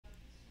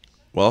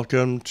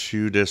Welcome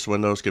to this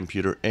Windows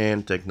Computer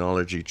and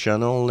Technology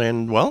channel,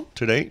 and well,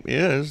 today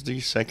is the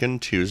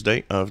second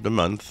Tuesday of the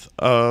month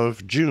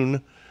of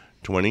June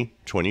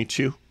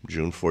 2022,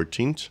 June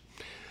 14th.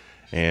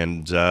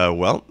 And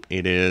well,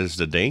 it is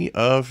the day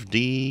of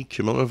the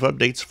cumulative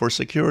updates for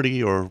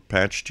security, or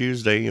Patch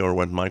Tuesday, or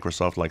what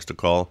Microsoft likes to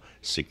call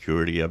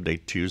Security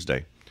Update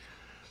Tuesday.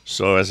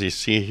 So as you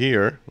see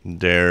here,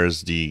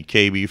 there's the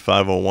KB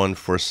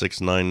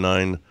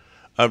 5014699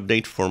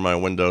 update for my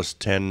Windows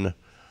 10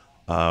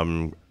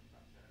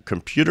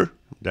 computer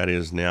that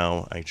is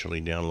now actually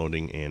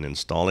downloading and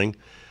installing.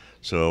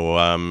 So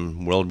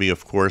we'll be,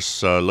 of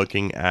course,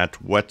 looking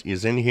at what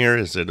is in here.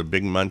 Is it a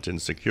big month in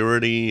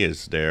security?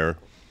 Is there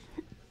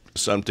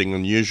something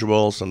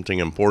unusual, something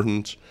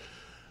important?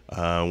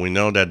 We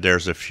know that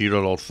there's a few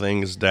little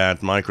things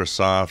that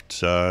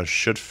Microsoft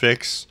should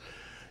fix.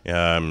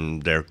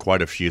 There are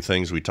quite a few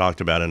things we talked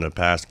about in the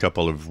past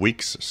couple of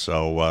weeks,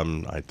 so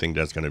I think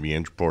that's going to be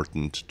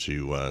important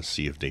to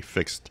see if they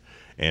fixed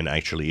and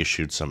actually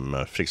issued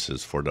some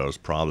fixes for those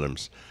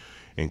problems,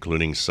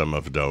 including some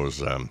of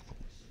those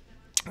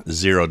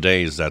 0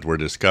 days that were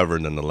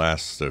discovered in the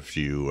last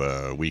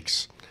few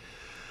weeks.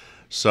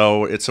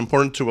 So it's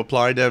important to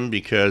apply them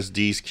because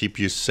these keep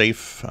you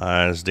safe,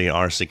 as they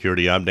are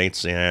security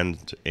updates, and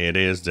it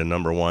is the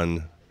number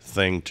one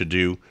thing to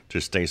do to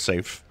stay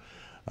safe.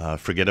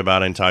 Forget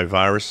about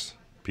antivirus.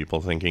 People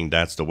thinking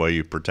that's the way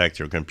you protect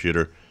your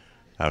computer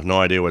have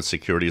no idea what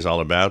security is all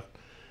about.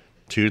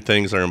 Two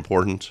things are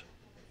important: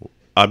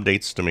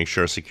 updates to make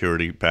sure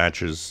security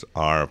patches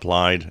are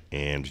applied,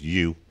 and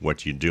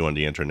what you do on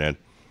the internet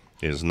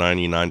is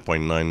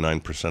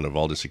 99.99% of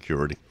all the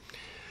security.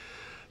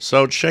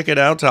 So check it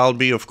out. I'll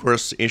be, of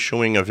course,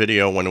 issuing a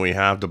video when we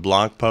have the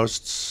blog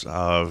posts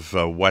of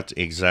what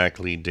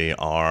exactly they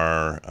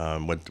are,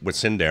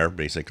 what's in there,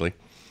 basically.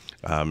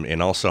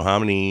 And also how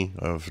many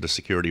of the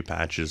security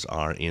patches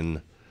are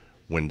in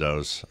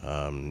Windows,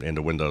 in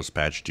the Windows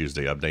Patch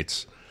Tuesday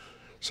updates.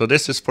 So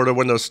this is for the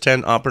Windows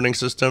 10 operating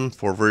system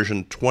for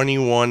version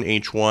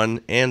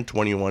 21H1 and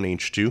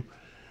 21H2.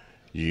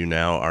 You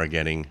now are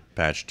getting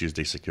Patch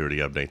Tuesday security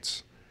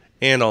updates,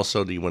 and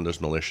also the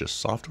Windows malicious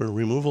software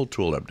removal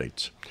tool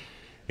updates.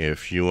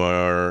 If you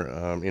are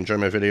enjoying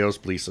my videos,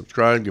 please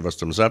subscribe, give us a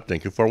thumbs up.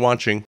 Thank you for watching.